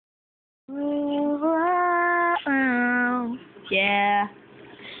Yeah.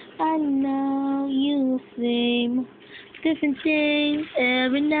 I know you seem different things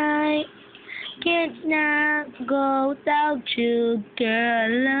every night. Can't not go without you, girl. I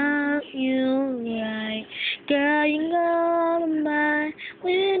love you right. Girl, you know I'm mine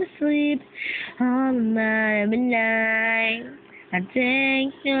when I sleep on my every night. I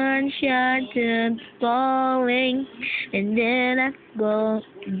take one shot to falling, and then I go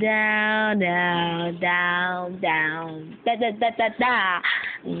down, down, down, down, da da da da da.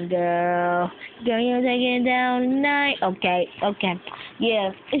 Girl, you're taking down tonight. Okay, okay,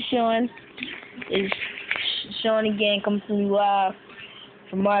 yeah, it's showing. It's showing again. Coming from you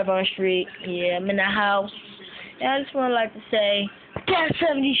from Marvin Street. Yeah, I'm in the house. And I just want to like to say, that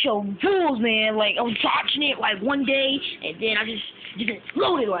 70 show rules, man. Like, I was watching it, like, one day, and then I just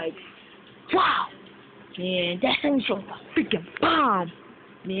exploded, like, wow. Man, that 70 show is a freaking bomb.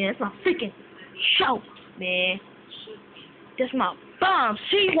 Man, it's my freaking show, man. That's my bomb.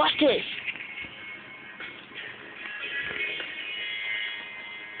 See, watch this.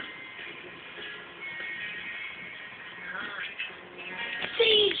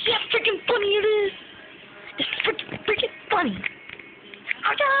 See how freaking funny it is? It's freaking funny.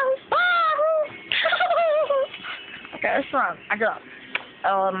 Okay, it's fun. I got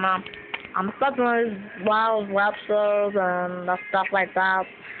I'm stuck on wild rap shows and stuff like that.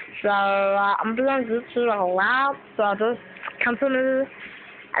 So I'm doing YouTube a lot. So I just continue.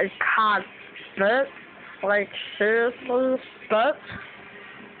 It's called Spit, like seriously Spit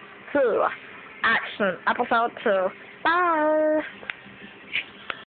 2. Action episode 2. Bye.